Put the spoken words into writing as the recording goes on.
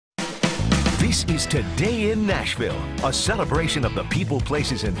This is Today in Nashville, a celebration of the people,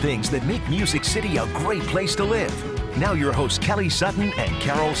 places, and things that make Music City a great place to live. Now your hosts Kelly Sutton and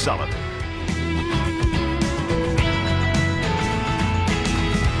Carol Sullivan.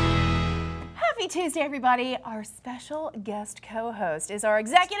 Happy Tuesday, everybody. Our special guest co-host is our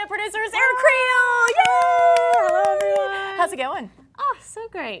executive producer, Sarah Creel. Yay! Hello, everyone. How's it going? Oh, so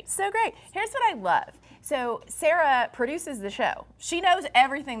great. So great. Here's what I love. So Sarah produces the show. She knows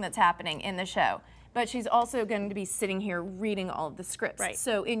everything that's happening in the show, but she's also going to be sitting here reading all of the scripts. Right.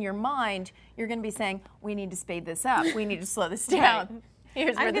 So in your mind, you're going to be saying, we need to speed this up. We need to slow this down. Right.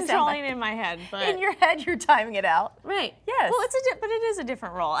 Here's where I'm the controlling it in my head, but in your head, you're timing it out. right. Yes. Well, but it is a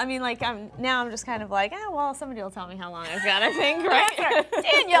different role. I mean, like now I'm just kind of like, well, somebody will tell me how long I've got. I think, right?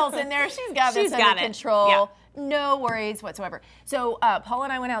 Danielle's in there. She's got this under control. Yeah. No worries whatsoever. So Paul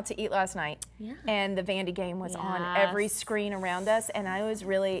and I went out to eat last night, and the Vandy game was on every screen around us, and I was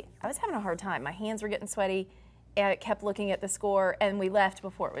having a hard time. My hands were getting sweaty. I kept looking at the score, and we left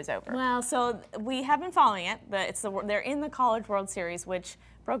before it was over. Well, so we have been following it. They're in the College World Series, which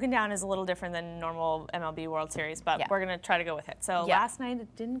broken down is a little different than normal MLB World Series, but we're going to try to go with it. So last night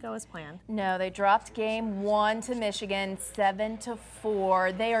it didn't go as planned. No, they dropped game 1 to Michigan,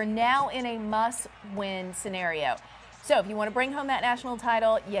 7-4. They are now in a must-win scenario. So if you want to bring home that national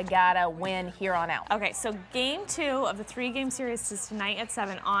title, you gotta win here on out. Okay, so game 2 of the 3-game series is tonight at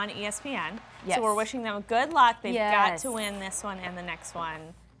 7 on ESPN. Yes. So we're wishing them good luck. They've got to win this one and the next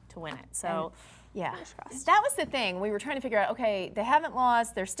one to win it. So. Yeah, that was the thing. We were trying to figure out, okay, they haven't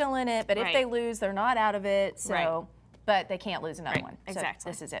lost, they're still in it, but if they lose, they're not out of it, so, but they can't lose another one. Exactly. So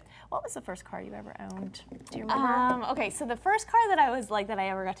this is it. What was the first car you ever owned? Do you remember? Okay, so the first car that I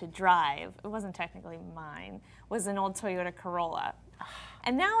ever got to drive, it wasn't technically mine, was an old Toyota Corolla.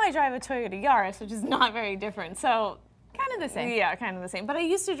 And now I drive a Toyota Yaris, which is not very different, so. Kind of the same. Yeah, kind of the same. But I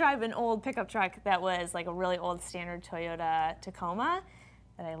used to drive an old pickup truck that was like a really old standard Toyota Tacoma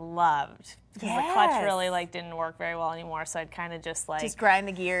that I loved. Because the clutch really didn't work very well anymore, so I'd kind of just grind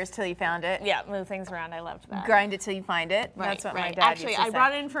the gears till you found it. Yeah, move things around. I loved that. Grind it till you find it. Right, That's what my dad Actually, used to say. I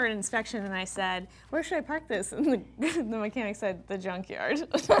brought it in for an inspection and I said, "Where should I park this?" And the mechanic said, "The junkyard." No,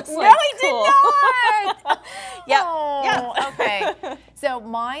 he did not. Yep. Oh, okay. So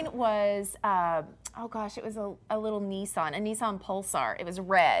mine was. Oh gosh, it was a little Nissan, a Nissan Pulsar. It was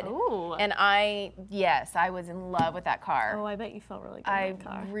red. Ooh. And I was in love with that car. Oh, I bet you felt really good I in that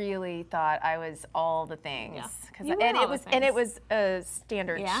car. really thought I was all the things. Yeah. And it was a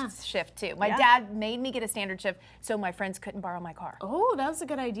standard shift too. My dad made me get a standard shift so my friends couldn't borrow my car. Oh, that was a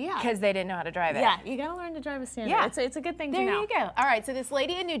good idea. Because they didn't know how to drive it. Yeah, you gotta learn to drive a standard. Yeah. It's a good thing to know. There you go. All right, so this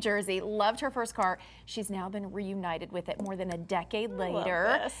lady in New Jersey loved her first car. She's now been reunited with it more than a decade later.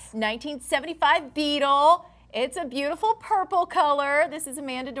 Love this. 1975 Beetle. It's a beautiful purple color. This is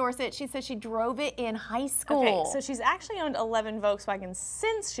Amanda Dorsett. She says she drove it in high school. Okay, so she's actually owned 11 Volkswagens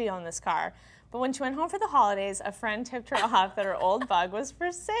since she owned this car. But when she went home for the holidays, a friend tipped her off that her old Bug was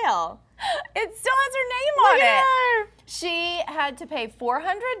for sale. It still has her name on it. She had to pay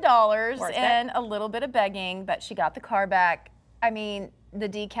 $400 and a little bit of begging, but she got the car back. I mean, the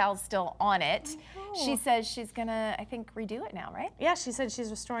decal's still on it. She says she's gonna, I think, redo it now, right? Yeah, she said she's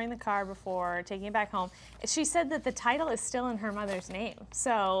restoring the car before taking it back home. She said that the title is still in her mother's name.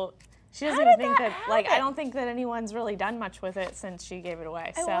 So she doesn't even think that, I don't think that anyone's really done much with it since she gave it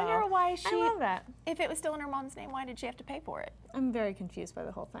away. I wonder why I love that. If it was still in her mom's name, why did she have to pay for it? I'm very confused by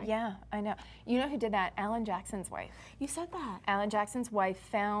the whole thing. Yeah, I know. You know who did that? Alan Jackson's wife. You said that. Alan Jackson's wife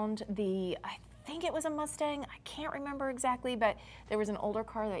found I think it was a Mustang. I can't remember exactly, but there was an older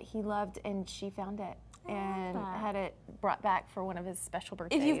car that he loved, and she found it and had it brought back for one of his special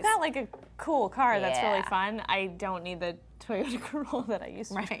birthdays. If you've got like a cool car that's really fun, I don't need the Toyota Corolla that I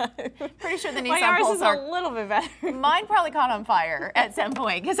used to drive. Pretty sure the Nissan My Yaris Pulsar is a little bit better. Mine probably caught on fire at some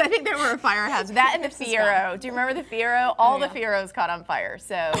point because I think there were a fire hazard. That and the Fiero. Do you remember the Fiero? All the Fieros caught on fire,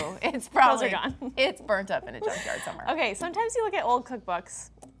 so it's probably Those are gone. It's burnt up in a junkyard somewhere. Okay, sometimes you look at old cookbooks,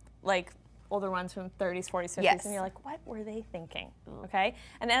 like older ones from 30s, 40s, 50s, and you're like, what were they thinking? Okay?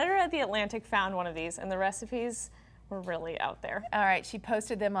 An editor at The Atlantic found one of these, and the recipes were really out there. All right, she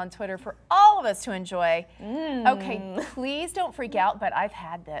posted them on Twitter for all of us to enjoy. Okay, please don't freak out, but I've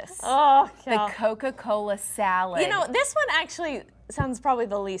had this. Oh, the Coca-Cola salad. You know, this one actually sounds probably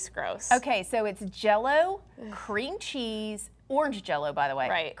the least gross. Okay, so it's Jell-O, cream cheese, orange Jell-O, by the way.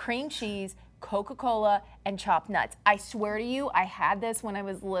 Right. Cream cheese, Coca-Cola, and chopped nuts. I swear to you, I had this when I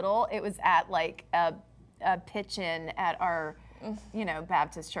was little. It was at like a pitch-in at our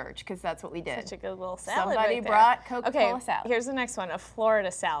Baptist church, because that's what we did. Such a good little salad. Somebody right there. brought Coca-Cola okay, salad. Here's the next one, a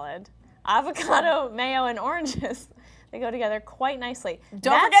Florida salad. Avocado, mayo, and oranges. They go together quite nicely.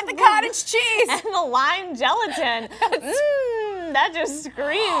 Don't forget the cottage cheese. And the lime gelatin. That just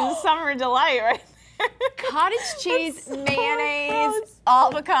screams summer delight right there. Cottage cheese, mayonnaise,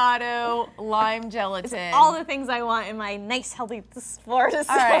 avocado, lime gelatin. It's all the things I want in my nice, healthy Florida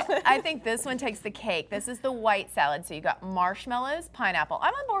salad. All right, I think this one takes the cake. This is the white salad. So you got marshmallows, pineapple.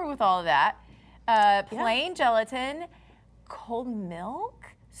 I'm on board with all of that. Plain gelatin, cold milk,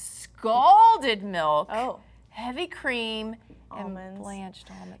 scalded milk, heavy cream, and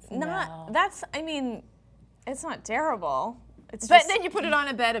blanched almonds. I mean, it's not terrible. But then you put it on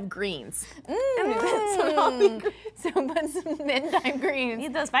a bed of greens. So put some midnight greens.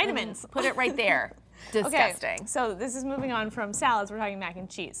 Need those vitamins. Put it right there. Disgusting. Okay, so this is moving on from salads. We're talking mac and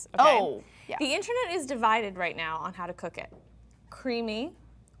cheese. Okay? Oh, yeah. The internet is divided right now on how to cook it. Creamy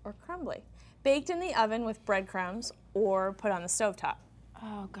or crumbly. Baked in the oven with breadcrumbs or put on the stovetop.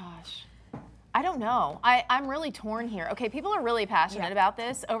 Oh, gosh. I don't know. I'm really torn here. Okay, people are really passionate about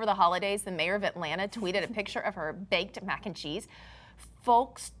this. Over the holidays, the mayor of Atlanta tweeted a picture of her baked mac and cheese.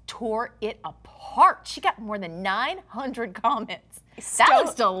 Folks tore it apart. She got more than 900 comments. That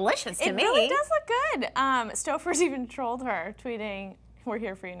looks delicious to me. It really does look good. Stouffer's even trolled her, tweeting, "We're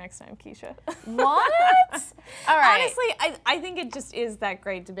here for you next time, Keisha." What? All right. Honestly, I think it just is that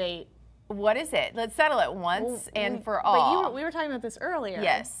great debate. What is it? Let's settle it once and for all. But we were talking about this earlier.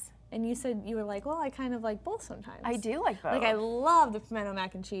 Yes. And you said you were like, well, I kind of like both sometimes. I do like both. Like I love the pimento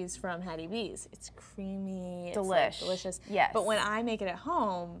mac and cheese from Hattie B's. It's creamy. It's like delicious. Yes. But when I make it at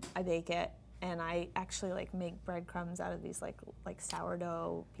home, I bake it and I actually like make breadcrumbs out of these like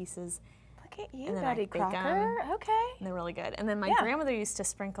sourdough pieces. Look at you, Betty Crocker. Okay. And they're really good. And then my grandmother used to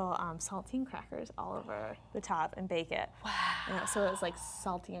sprinkle saltine crackers all over the top and bake it. Wow. And so it was like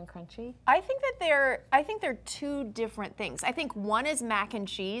salty and crunchy. I think they're two different things. I think one is mac and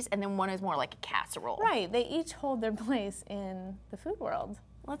cheese, and then one is more like a casserole. Right. They each hold their place in the food world.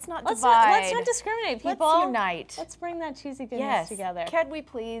 Let's not divide. Let's not discriminate, people. Let's unite. Let's bring that cheesy goodness together. Could we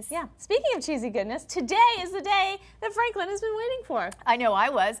please? Yeah. Speaking of cheesy goodness, today is the day that Franklin has been waiting for. I know I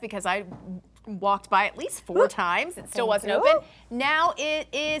was, because I walked by at least 4 times. It still wasn't open. Now it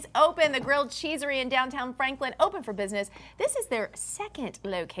is open. The Grilled Cheesery in downtown Franklin, open for business. This is their second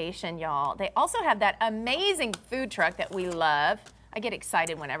location, y'all. They also have that amazing food truck that we love. I get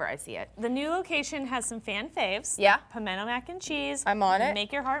excited whenever I see it. The new location has some fan faves. Yeah. Pimento mac and cheese. I'm on it.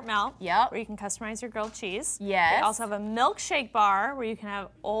 Make your heart melt. Yep. Where you can customize your grilled cheese. Yes. They also have a milkshake bar where you can have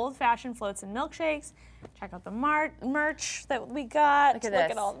old-fashioned floats and milkshakes. Check out the merch that we got. Look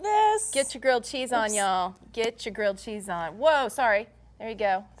at all this. Get your grilled cheese on, y'all. Get your grilled cheese on. Whoa, sorry. There you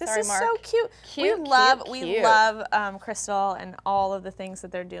go. This sorry, is Mark. so cute. Cute, We love Crystal and all of the things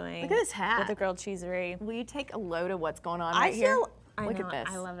that they're doing. Look at this hat. With the Grilled Cheesery. Will you take a load of what's going on right here? Look at this.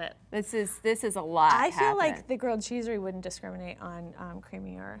 I love it. This is a lot. I feel like the Grilled Cheesery wouldn't discriminate on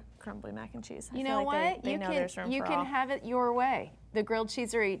creamy or crumbly mac and cheese. You know what? They know there's room you for can all. have it your way. The Grilled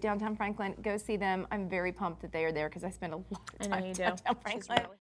Cheesery, downtown Franklin. Go see them. I'm very pumped that they are there because I spend a lot of time downtown Franklin.